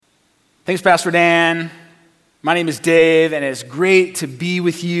Thanks, Pastor Dan. My name is Dave, and it's great to be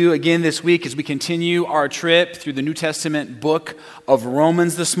with you again this week as we continue our trip through the New Testament book of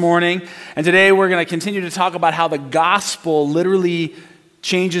Romans this morning. And today we're going to continue to talk about how the gospel literally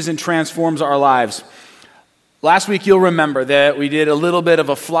changes and transforms our lives. Last week, you'll remember that we did a little bit of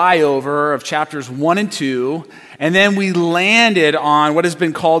a flyover of chapters 1 and 2, and then we landed on what has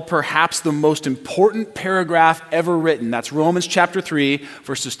been called perhaps the most important paragraph ever written. That's Romans chapter 3,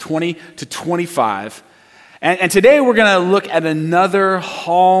 verses 20 to 25. And today we're going to look at another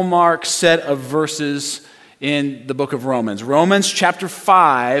hallmark set of verses in the book of Romans. Romans chapter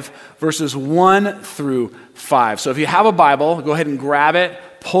 5, verses 1 through 5. So if you have a Bible, go ahead and grab it,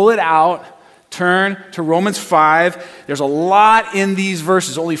 pull it out, turn to Romans 5. There's a lot in these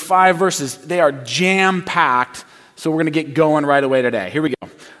verses, only 5 verses. They are jam-packed, so we're going to get going right away today. Here we go.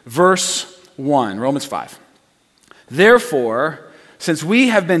 Verse 1, Romans 5. Therefore, since we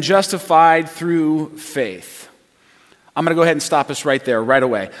have been justified through faith. I'm going to go ahead and stop us right there, right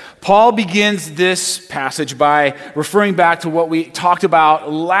away. Paul begins this passage by referring back to what we talked about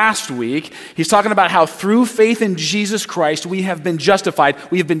last week. He's talking about how through faith in Jesus Christ, we have been justified.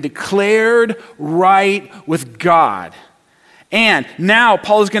 We have been declared right with God. And now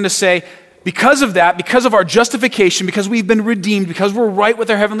Paul is going to say, because of that, because of our justification, because we've been redeemed, because we're right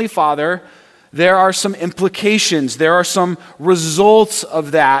with our Heavenly Father, there are some implications, there are some results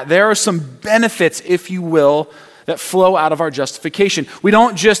of that, there are some benefits, if you will, that flow out of our justification. We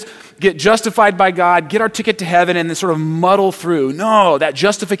don't just get justified by God, get our ticket to heaven, and then sort of muddle through. No, that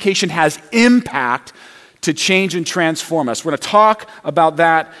justification has impact to change and transform us. We're going to talk about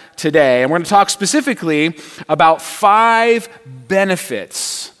that today, and we're going to talk specifically about 5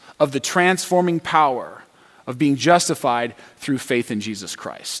 benefits of the transforming power of being justified through faith in Jesus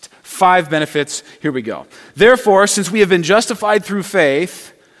Christ. 5 benefits, here we go. Therefore, since we have been justified through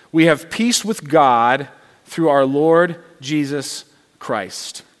faith, we have peace with God through our Lord Jesus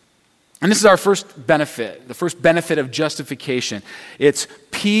Christ. And this is our first benefit, the first benefit of justification. It's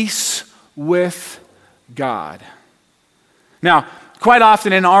peace with God. Now, quite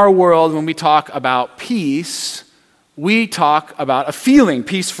often in our world, when we talk about peace, we talk about a feeling.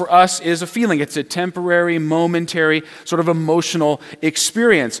 Peace for us is a feeling. It's a temporary, momentary, sort of emotional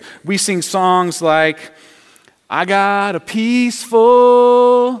experience. We sing songs like, I got a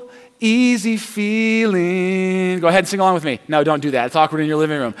peaceful, easy feeling. Go ahead and sing along with me. No, don't do that. It's awkward in your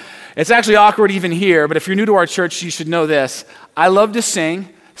living room. It's actually awkward even here, but if you're new to our church, you should know this. I love to sing.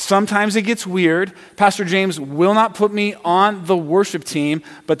 Sometimes it gets weird. Pastor James will not put me on the worship team,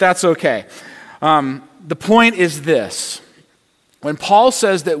 but that's okay. The point is this. When Paul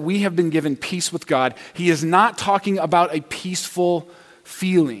says that we have been given peace with God, he is not talking about a peaceful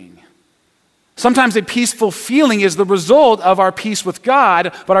feeling. Sometimes a peaceful feeling is the result of our peace with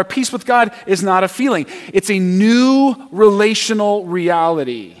God, but our peace with God is not a feeling. It's a new relational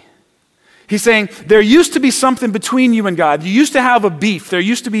reality. He's saying there used to be something between you and God. You used to have a beef. There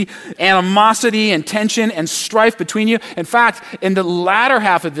used to be animosity and tension and strife between you. In fact, in the latter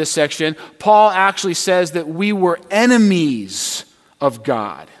half of this section, Paul actually says that we were enemies of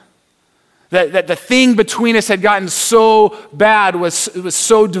God. That the thing between us had gotten so bad, it was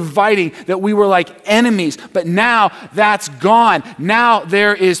so dividing that we were like enemies. But now that's gone. Now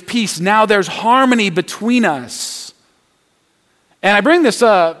there is peace. Now there's harmony between us. And I bring this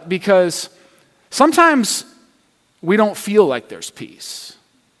up because sometimes we don't feel like there's peace.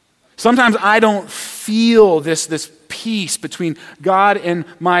 Sometimes I don't feel this peace between God and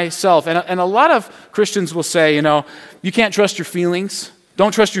myself. And a lot of Christians will say, you can't trust your feelings.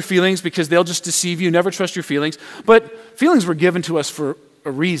 Don't trust your feelings because they'll just deceive you. Never trust your feelings. But feelings were given to us for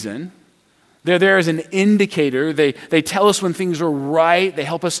a reason. They're there as an indicator. They tell us when things are right. They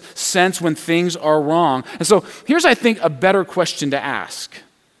help us sense when things are wrong. And so here's, I think, a better question to ask.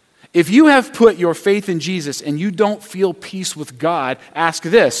 If you have put your faith in Jesus and you don't feel peace with God, ask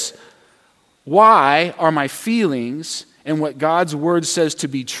this. Why are my feelings and what God's word says to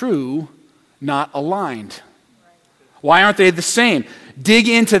be true not aligned? Why aren't they the same? Dig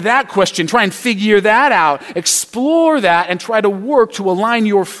into that question. Try and figure that out. Explore that and try to work to align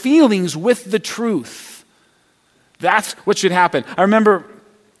your feelings with the truth. That's what should happen. I remember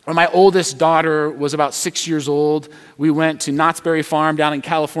when my oldest daughter was about 6 years old, we went to Knott's Berry Farm down in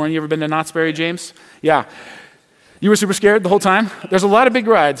California. You ever been to Knott's Berry, James? Yeah. You were super scared the whole time? There's a lot of big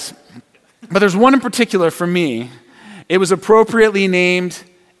rides, but there's one in particular for me. It was appropriately named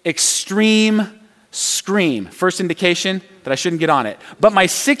Extreme Scream. First indication that I shouldn't get on it. But my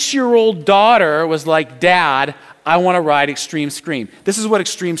 6-year-old daughter was like, Dad, I want to ride Extreme Scream. This is what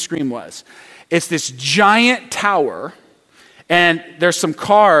Extreme Scream was. It's this giant tower And there's some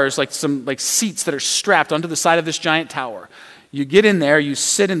cars, like some seats that are strapped onto the side of this giant tower. You get in there, you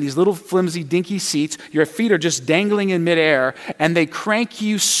sit in these little flimsy, dinky seats, your feet are just dangling in midair, and they crank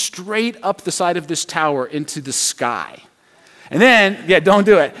you straight up the side of this tower into the sky. And then, don't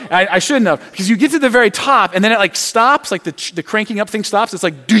do it. I shouldn't have, because you get to the very top, and then it stops, the cranking up thing stops. It's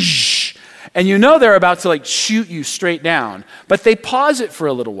like, doosh, and you know they're about to shoot you straight down. But they pause it for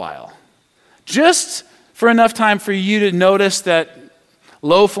a little while, just for enough time for you to notice that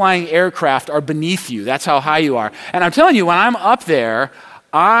low-flying aircraft are beneath you. That's how high you are. And I'm telling you, when I'm up there,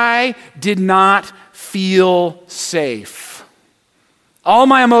 I did not feel safe. All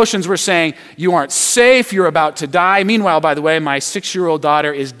my emotions were saying, you aren't safe, you're about to die. Meanwhile, by the way, my 6-year-old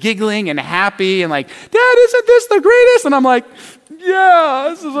daughter is giggling and happy and Dad, isn't this the greatest? And I'm like, yeah,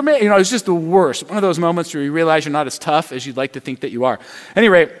 this is amazing. It's just the worst. One of those moments where you realize you're not as tough as you'd like to think that you are.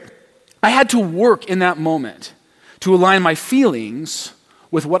 Anyway, I had to work in that moment to align my feelings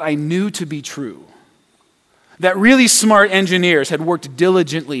with what I knew to be true. That really smart engineers had worked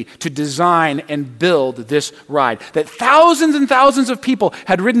diligently to design and build this ride. That thousands and thousands of people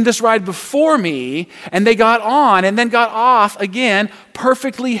had ridden this ride before me, and they got on and then got off again,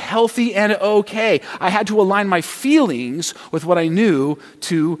 perfectly healthy and okay. I had to align my feelings with what I knew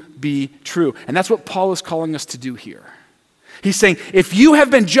to be true. And that's what Paul is calling us to do here. He's saying, if you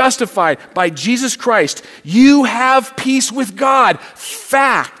have been justified by Jesus Christ, you have peace with God.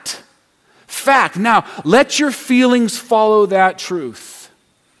 Fact. Now, let your feelings follow that truth.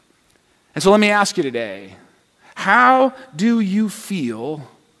 And so let me ask you today, how do you feel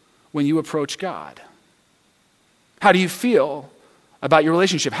when you approach God? How do you feel about your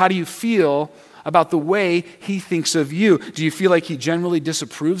relationship? How do you feel about the way he thinks of you? Do you feel like he generally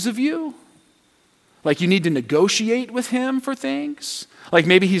disapproves of you? Like you need to negotiate with him for things? Like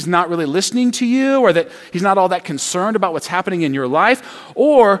maybe he's not really listening to you, or that he's not all that concerned about what's happening in your life?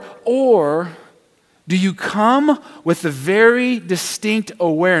 Or do you come with the very distinct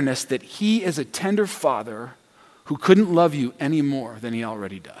awareness that he is a tender father who couldn't love you any more than he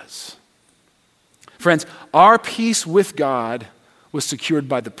already does? Friends, our peace with God was secured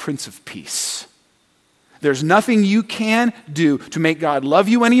by the Prince of Peace. There's nothing you can do to make God love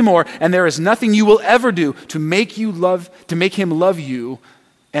you anymore, and there is nothing you will ever do to make him love you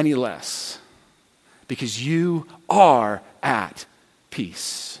any less, because you are at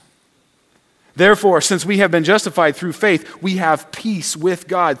peace. Therefore, since we have been justified through faith, we have peace with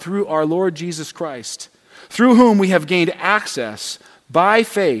God through our Lord Jesus Christ, through whom we have gained access by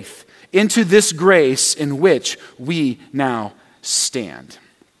faith into this grace in which we now stand.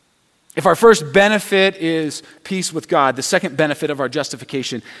 If our first benefit is peace with God, the second benefit of our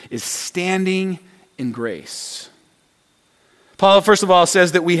justification is standing in grace. Paul, first of all,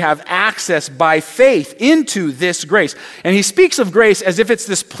 says that we have access by faith into this grace. And he speaks of grace as if it's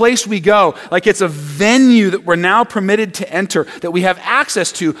this place we go, like it's a venue that we're now permitted to enter, that we have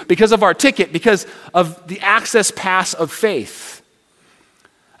access to because of our ticket, because of the access pass of faith.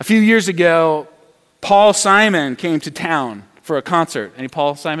 A few years ago, Paul Simon came to town for a concert. Any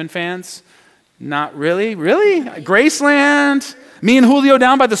Paul Simon fans? Not really? Really? Graceland? Me and Julio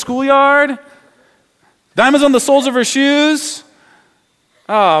down by the schoolyard? Diamonds on the soles of her shoes?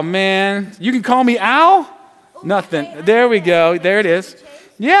 Oh, man. You can call me Al? Nothing. There we go. There it is.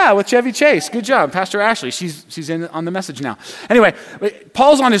 Yeah, with Chevy Chase. Good job. Pastor Ashley, she's in on the message now. Anyway,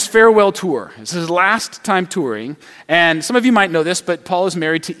 Paul's on his farewell tour. This is his last time touring. And some of you might know this, but Paul is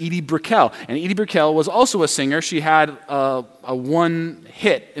married to Edie Brickell. And Edie Brickell was also a singer. She had a one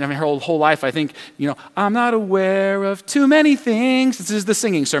hit in her whole life. I think, I'm not aware of too many things. This is the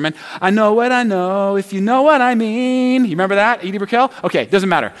singing sermon. I know what I know, if you know what I mean. You remember that, Edie Brickell? Okay, doesn't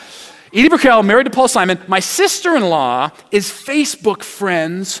matter. Edie Brickell, married to Paul Simon. My sister-in-law is Facebook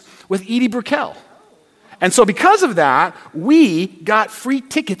friends with Edie Brickell. And so because of that, we got free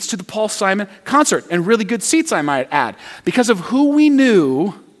tickets to the Paul Simon concert, and really good seats, I might add. Because of who we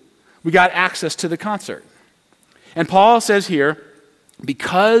knew, we got access to the concert. And Paul says here,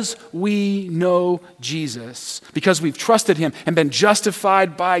 because we know Jesus, because we've trusted him and been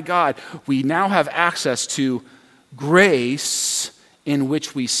justified by God, we now have access to grace in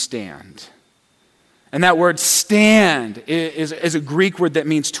which we stand. And that word stand is a Greek word that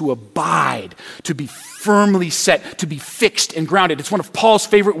means to abide, to be firmly set, to be fixed and grounded. It's one of Paul's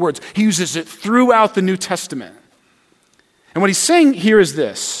favorite words. He uses it throughout the New Testament. And what he's saying here is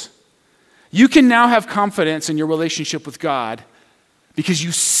this: you can now have confidence in your relationship with God because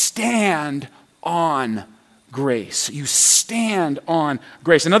you stand on grace. You stand on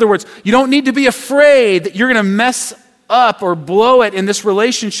grace. In other words, you don't need to be afraid that you're going to mess up or blow it in this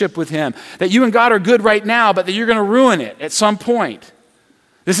relationship with him, that you and God are good right now, but that you're going to ruin it at some point.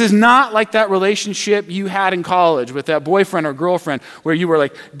 This is not like that relationship you had in college with that boyfriend or girlfriend where you were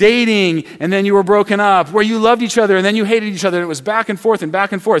like dating and then you were broken up, where you loved each other and then you hated each other and it was back and forth and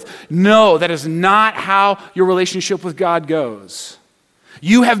back and forth. No, that is not how your relationship with God goes.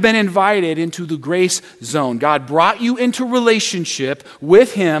 You have been invited into the grace zone. God brought you into relationship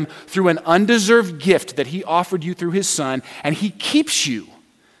with him through an undeserved gift that he offered you through his son, and he keeps you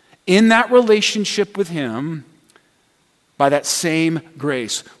in that relationship with him by that same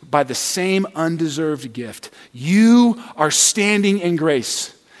grace, by the same undeserved gift. You are standing in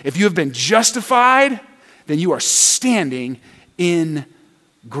grace. If you have been justified, then you are standing in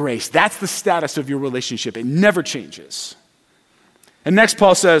grace. That's the status of your relationship. It never changes. And next,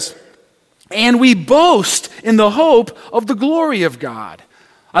 Paul says, and we boast in the hope of the glory of God.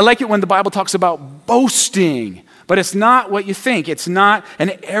 I like it when the Bible talks about boasting, but it's not what you think. It's not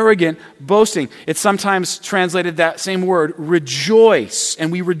an arrogant boasting. It's sometimes translated that same word, rejoice.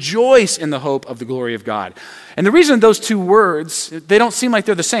 And we rejoice in the hope of the glory of God. And the reason those two words, they don't seem like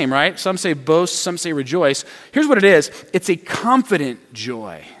they're the same, right? Some say boast, some say rejoice. Here's what it is. It's a confident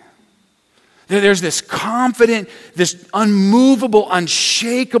joy. There's this confident, this unmovable,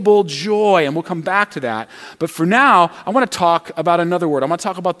 unshakable joy, and we'll come back to that. But for now, I want to talk about another word. I want to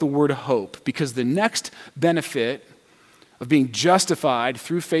talk about the word hope, because the next benefit of being justified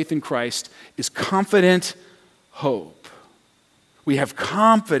through faith in Christ is confident hope. We have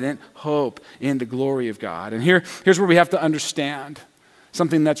confident hope in the glory of God. And here's where we have to understand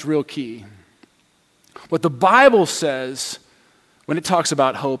something that's real key. What the Bible says when it talks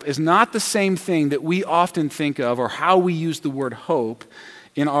about hope is not the same thing that we often think of or how we use the word hope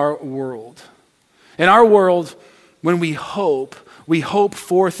in our world. In our world, when we hope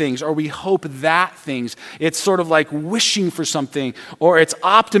for things or we hope that things. It's sort of like wishing for something, or it's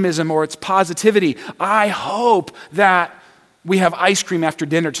optimism, or it's positivity. I hope that we have ice cream after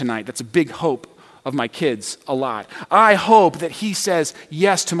dinner tonight. That's a big hope of my kids a lot. I hope that he says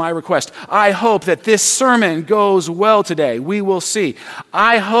yes to my request. I hope that this sermon goes well today. We will see.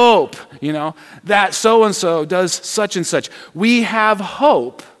 I hope, that so-and-so does such and such. We have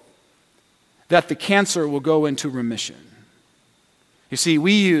hope that the cancer will go into remission. You see,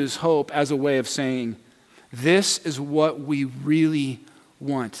 we use hope as a way of saying, this is what we really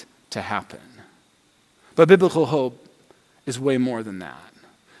want to happen. But biblical hope is way more than that.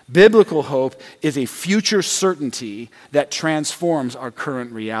 Biblical hope is a future certainty that transforms our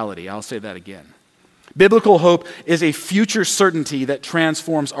current reality. I'll say that again. Biblical hope is a future certainty that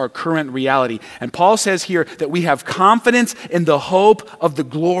transforms our current reality. And Paul says here that we have confidence in the hope of the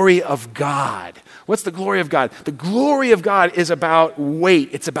glory of God. What's the glory of God? The glory of God is about weight.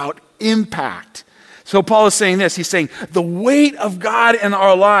 It's about impact. So Paul is saying this. He's saying the weight of God in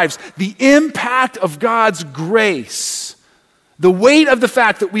our lives, the impact of God's grace, the weight of the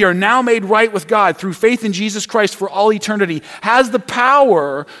fact that we are now made right with God through faith in Jesus Christ for all eternity has the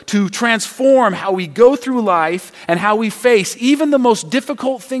power to transform how we go through life and how we face even the most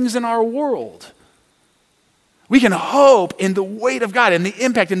difficult things in our world. We can hope in the weight of God and the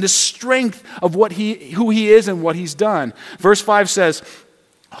impact and the strength of who he is and what he's done. Verse 5 says,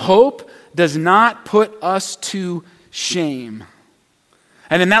 hope does not put us to shame.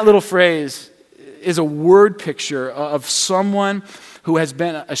 And in that little phrase is a word picture of someone who has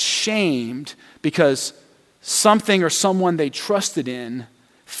been ashamed because something or someone they trusted in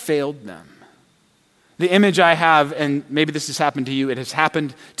failed them. The image I have, and maybe this has happened to you, it has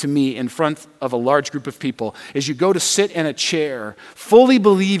happened to me in front of a large group of people, is you go to sit in a chair fully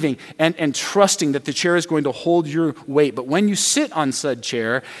believing and trusting that the chair is going to hold your weight. But when you sit on said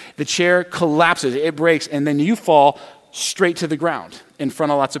chair, the chair collapses, it breaks, and then you fall straight to the ground in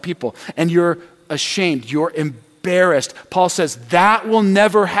front of lots of people. And you're ashamed, you're embarrassed. Paul says that will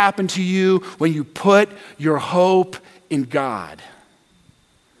never happen to you when you put your hope in God.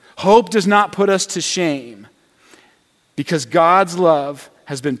 Hope does not put us to shame because God's love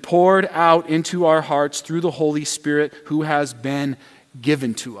has been poured out into our hearts through the Holy Spirit who has been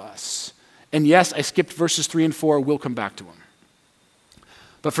given to us. And yes, I skipped verses 3 and 4. We'll come back to them.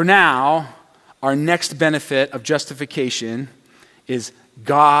 But for now, our next benefit of justification is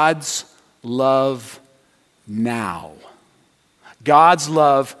God's love now. God's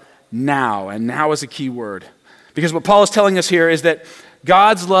love now. And now is a key word. Because what Paul is telling us here is that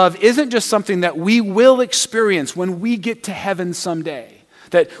God's love isn't just something that we will experience when we get to heaven someday.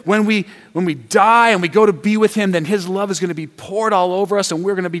 That when we die and we go to be with him, then his love is going to be poured all over us and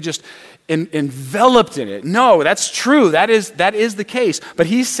we're going to be just enveloped in it. No, that's true. That is the case. But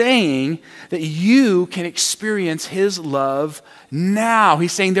he's saying that you can experience his love now.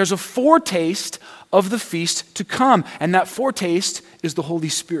 He's saying there's a foretaste of the feast to come, and that foretaste is the Holy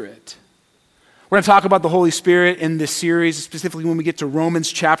Spirit. We're going to talk about the Holy Spirit in this series, specifically when we get to Romans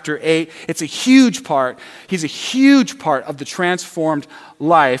chapter 8. It's a huge part. He's a huge part of the transformed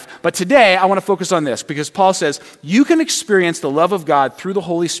life. But today, I want to focus on this because Paul says you can experience the love of God through the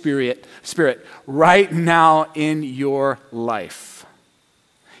Holy Spirit right now in your life.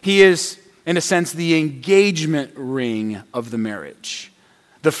 He is, in a sense, the engagement ring of the marriage.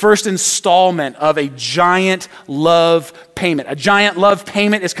 The first installment of a giant love payment. A giant love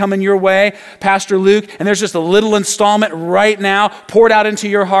payment is coming your way, Pastor Luke, and there's just a little installment right now poured out into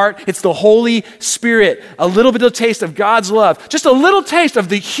your heart. It's the Holy Spirit. A little bit of taste of God's love. Just a little taste of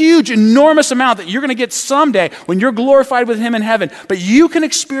the huge, enormous amount that you're going to get someday when you're glorified with him in heaven. But you can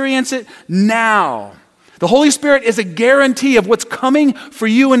experience it now. The Holy Spirit is a guarantee of what's coming for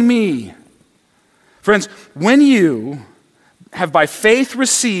you and me. Friends, when you have by faith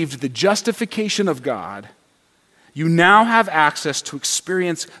received the justification of God, you now have access to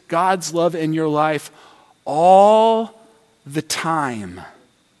experience God's love in your life all the time.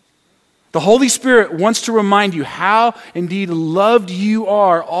 The Holy Spirit wants to remind you how indeed loved you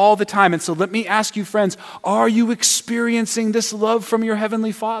are all the time. And so let me ask you, friends, are you experiencing this love from your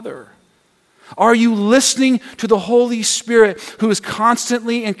Heavenly Father? Are you listening to the Holy Spirit who is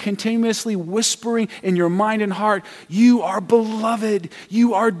constantly and continuously whispering in your mind and heart, you are beloved,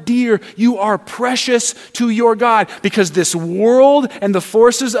 you are dear, you are precious to your God? Because this world and the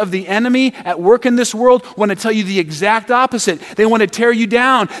forces of the enemy at work in this world want to tell you the exact opposite. They want to tear you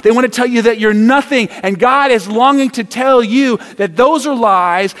down. They want to tell you that you're nothing. And God is longing to tell you that those are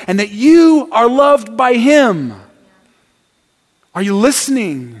lies and that you are loved by him. Are you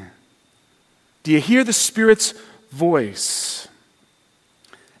listening? Do you hear the Spirit's voice?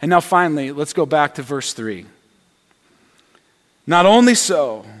 And now finally, let's go back to verse 3. Not only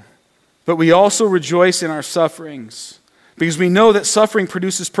so, but we also rejoice in our sufferings, because we know that suffering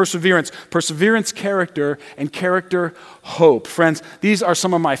produces perseverance, perseverance, character, and character, hope. Friends, these are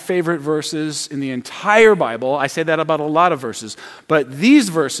some of my favorite verses in the entire Bible. I say that about a lot of verses, but these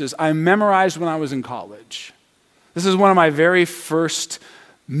verses I memorized when I was in college. This is one of my very first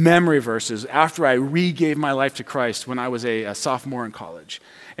memory verses after I re-gave my life to Christ when I was a sophomore in college.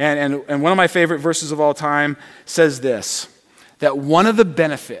 And one of my favorite verses of all time says this, that one of the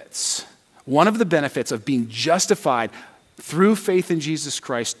benefits of being justified through faith in Jesus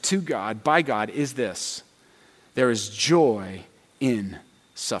Christ to God, by God, is this: there is joy in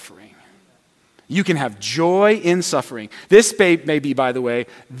suffering. You can have joy in suffering. This may be, by the way,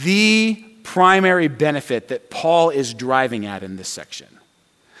 the primary benefit that Paul is driving at in this section.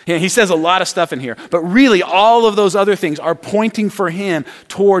 He says a lot of stuff in here, but really all of those other things are pointing for him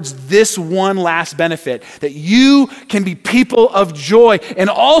towards this one last benefit, that you can be people of joy in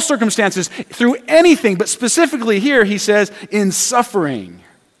all circumstances through anything, but specifically here he says in suffering.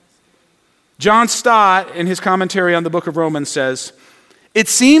 John Stott, in his commentary on the book of Romans, says, it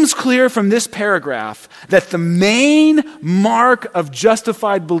seems clear from this paragraph that the main mark of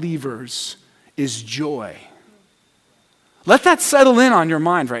justified believers is joy. Let that settle in on your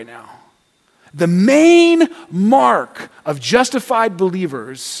mind right now. The main mark of justified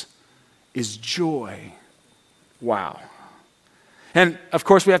believers is joy. Wow. And of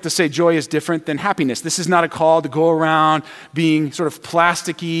course, we have to say joy is different than happiness. This is not a call to go around being sort of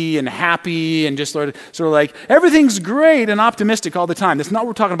plasticky and happy and just sort of like everything's great and optimistic all the time. That's not what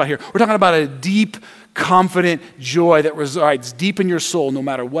we're talking about here. We're talking about a deep, confident joy that resides deep in your soul no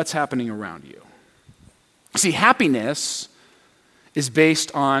matter what's happening around you. See, happiness is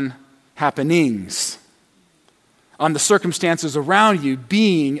based on happenings, on the circumstances around you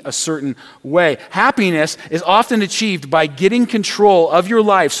being a certain way. Happiness is often achieved by getting control of your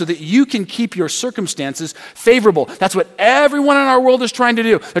life so that you can keep your circumstances favorable. That's what everyone in our world is trying to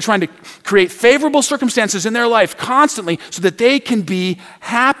do. They're trying to create favorable circumstances in their life constantly so that they can be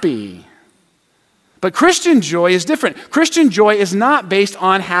happy. But Christian joy is different. Christian joy is not based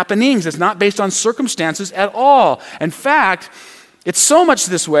on happenings. It's not based on circumstances at all. In fact, it's so much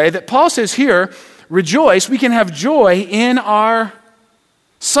this way that Paul says here, rejoice, we can have joy in our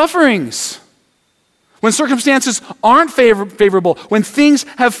sufferings. When circumstances aren't favorable, when things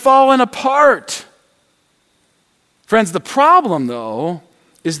have fallen apart. Friends, the problem, though,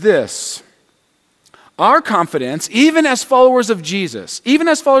 is this. Our confidence, even as followers of Jesus,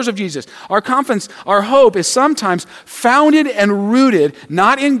 our confidence, our hope is sometimes founded and rooted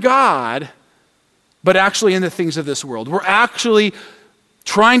not in God, but actually in the things of this world. We're actually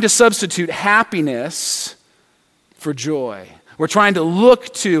trying to substitute happiness for joy. We're trying to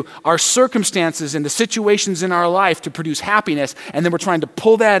look to our circumstances and the situations in our life to produce happiness, and then we're trying to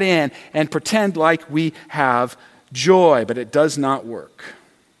pull that in and pretend like we have joy, but it does not work.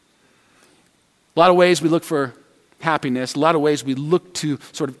 A lot of ways we look for happiness, a lot of ways we look to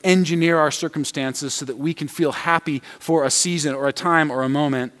sort of engineer our circumstances so that we can feel happy for a season or a time or a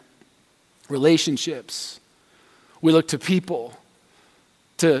moment. Relationships. We look to people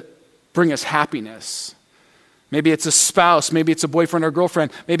to bring us happiness. Maybe it's a spouse, maybe it's a boyfriend or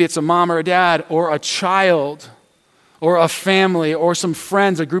girlfriend, maybe it's a mom or a dad or a child or a family or some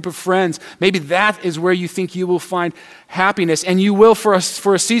friends, a group of friends. Maybe that is where you think you will find happiness, and you will for a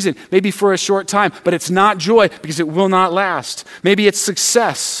season, maybe for a short time, but it's not joy because it will not last. Maybe it's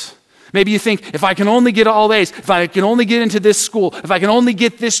success. Maybe you think, if I can only get all A's, if I can only get into this school, if I can only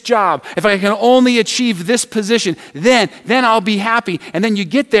get this job, if I can only achieve this position, then I'll be happy. And then you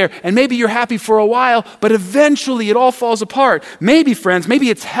get there, and maybe you're happy for a while, but eventually it all falls apart. Maybe, friends, maybe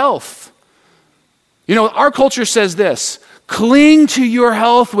it's health. You know, our culture says this: cling to your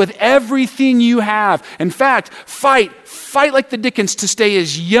health with everything you have. In fact, fight like the dickens to stay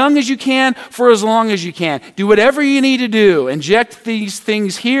as young as you can for as long as you can. Do whatever you need to do. Inject these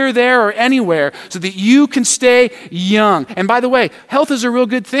things here, there, or anywhere so that you can stay young. And by the way, health is a real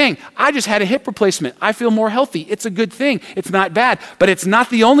good thing. I just had a hip replacement. I feel more healthy. It's a good thing. It's not bad, but it's not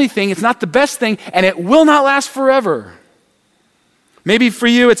the only thing. It's not the best thing, and it will not last forever. Maybe for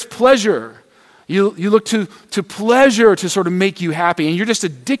you, it's pleasure. You look to pleasure to sort of make you happy, and you're just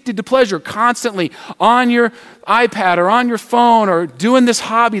addicted to pleasure constantly on your iPad or on your phone or doing this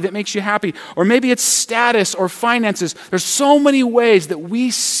hobby that makes you happy. Or maybe it's status or finances. There's so many ways that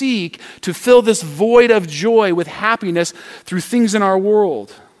we seek to fill this void of joy with happiness through things in our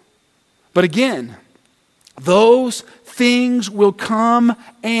world. But again, those things will come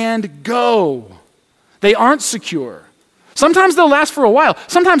and go. They aren't secure. Sometimes they'll last for a while.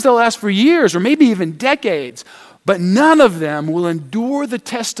 Sometimes they'll last for years or maybe even decades. But none of them will endure the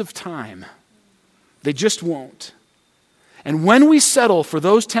test of time. They just won't. And when we settle for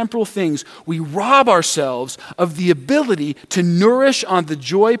those temporal things, we rob ourselves of the ability to nourish on the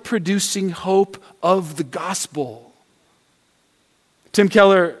joy-producing hope of the gospel. Tim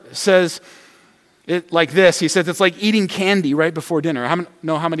Keller says it like this. He says it's like eating candy right before dinner. I don't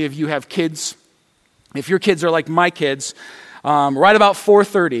know how many of you have kids. If your kids are like my kids, right about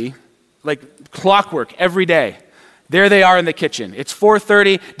 4:30, like clockwork every day, there they are in the kitchen. It's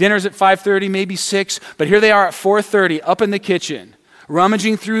 4:30, dinner's at 5:30, maybe 6, but here they are at 4:30 up in the kitchen,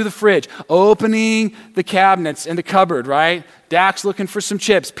 rummaging through the fridge, opening the cabinets in the cupboard, right? Dax looking for some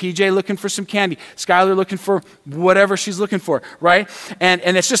chips, PJ looking for some candy, Skylar looking for whatever she's looking for, right? And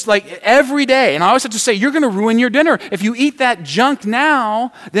it's just like every day. And I always have to say, you're going to ruin your dinner. If you eat that junk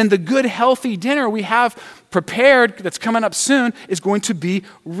now, then the good, healthy dinner we have prepared that's coming up soon is going to be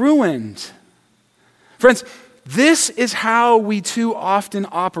ruined. Friends, this is how we too often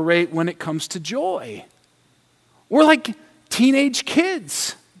operate when it comes to joy. We're like teenage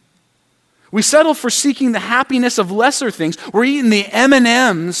kids. We settle for seeking the happiness of lesser things. We're eating the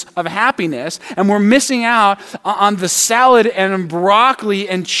M&Ms of happiness, and we're missing out on the salad and broccoli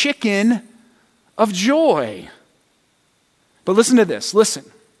and chicken of joy. But listen to this. Listen.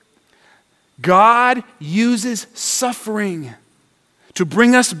 God uses suffering to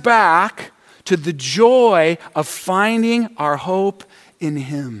bring us back to the joy of finding our hope in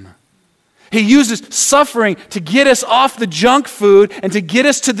Him. He uses suffering to get us off the junk food and to get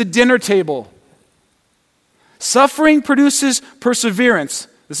us to the dinner table. Suffering produces perseverance.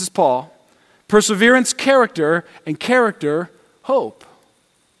 This is Paul. Perseverance, character, and character, hope.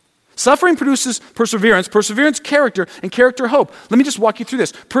 Suffering produces perseverance, character, and character, hope. Let me just walk you through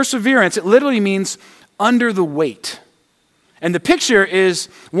this. Perseverance, it literally means under the weight. And the picture is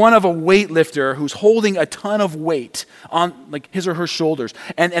one of a weightlifter who's holding a ton of weight on like his or her shoulders,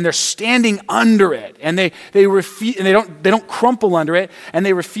 and they're standing under it, and they refuse, and they don't crumple under it, and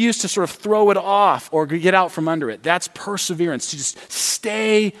they refuse to sort of throw it off or get out from under it. That's perseverance, to just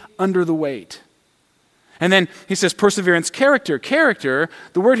stay under the weight. And then he says perseverance, character. Character,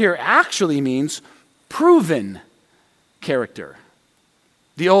 the word here actually means proven character.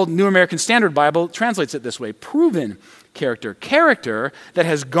 The old New American Standard Bible translates it this way: proven character. Character that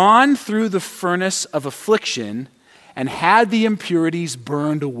has gone through the furnace of affliction and had the impurities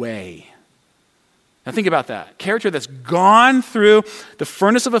burned away. Now think about that. Character that's gone through the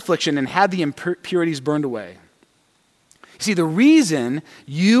furnace of affliction and had the impurities burned away. See, the reason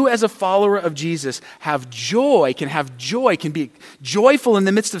you as a follower of Jesus can be joyful in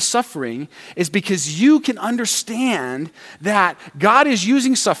the midst of suffering is because you can understand that God is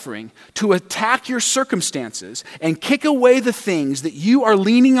using suffering to attack your circumstances and kick away the things that you are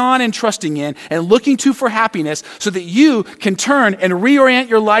leaning on and trusting in and looking to for happiness so that you can turn and reorient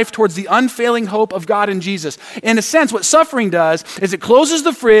your life towards the unfailing hope of God in Jesus. In a sense, what suffering does is it closes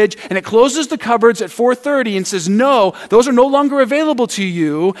the fridge and it closes the cupboards at 4:30 and says, no, those are no longer available to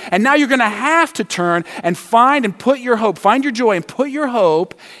you, and now you're going to have to turn and find your joy and put your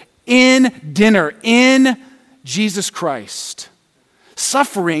hope in dinner, in Jesus Christ.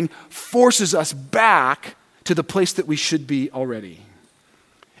 Suffering forces us back to the place that we should be already.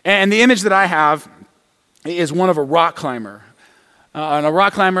 And the image that I have is one of a rock climber. And a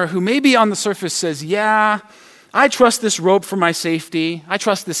rock climber who maybe on the surface says, yeah, I trust this rope for my safety. I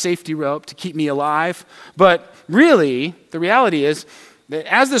trust this safety rope to keep me alive. But really, the reality is that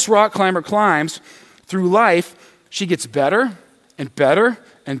as this rock climber climbs through life, she gets better and better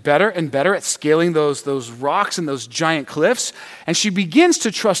and better and better at scaling those rocks and those giant cliffs. And she begins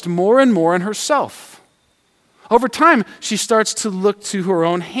to trust more and more in herself. Over time, she starts to look to her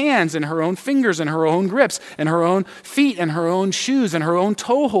own hands and her own fingers and her own grips and her own feet and her own shoes and her own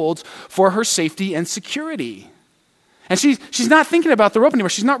toe holds for her safety and security. And she's not thinking about the rope anymore.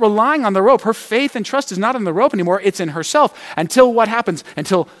 She's not relying on the rope. Her faith and trust is not in the rope anymore. It's in herself. Until what happens?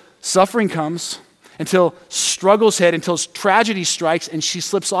 Until suffering comes, until struggles hit, until tragedy strikes, and she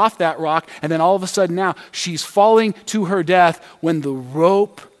slips off that rock, and then all of a sudden now she's falling to her death when the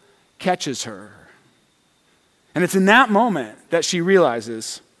rope catches her. And it's in that moment that she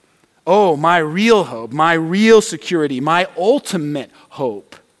realizes, oh, my real hope, my real security, my ultimate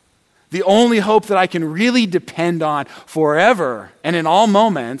hope, the only hope that I can really depend on forever and in all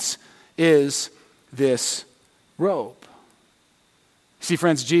moments is this rope. See,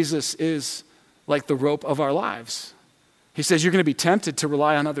 friends, Jesus is like the rope of our lives. He says you're going to be tempted to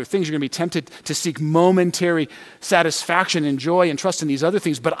rely on other things. You're going to be tempted to seek momentary satisfaction and joy and trust in these other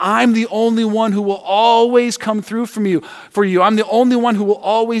things. But I'm the only one who will always come through for you. I'm the only one who will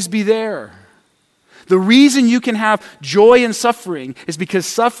always be there. The reason you can have joy in suffering is because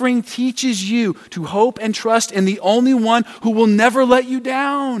suffering teaches you to hope and trust in the only one who will never let you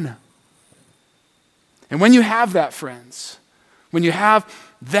down. And when you have that, friends, when you have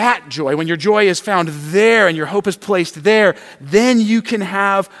that joy, when your joy is found there and your hope is placed there, then you can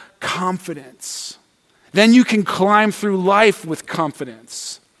have confidence. Then you can climb through life with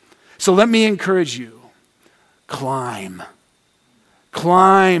confidence. So let me encourage you, climb.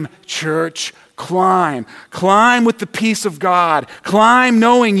 Climb, church. Climb with the peace of God. Climb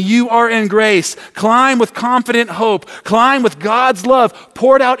knowing you are in grace. Climb with confident hope. Climb with God's love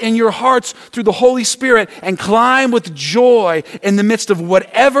poured out in your hearts through the Holy Spirit, and climb with joy in the midst of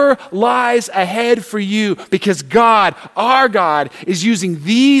whatever lies ahead for you, because God, our God, is using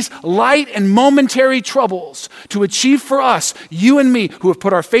these light and momentary troubles to achieve for us, you and me, who have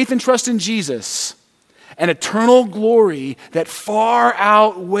put our faith and trust in Jesus, an eternal glory that far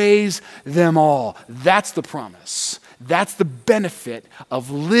outweighs them all. That's the promise. That's the benefit of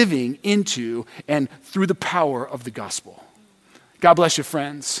living into and through the power of the gospel. God bless you,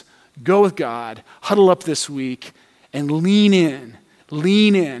 friends. Go with God. Huddle up this week and lean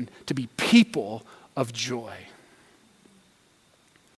in to be people of joy.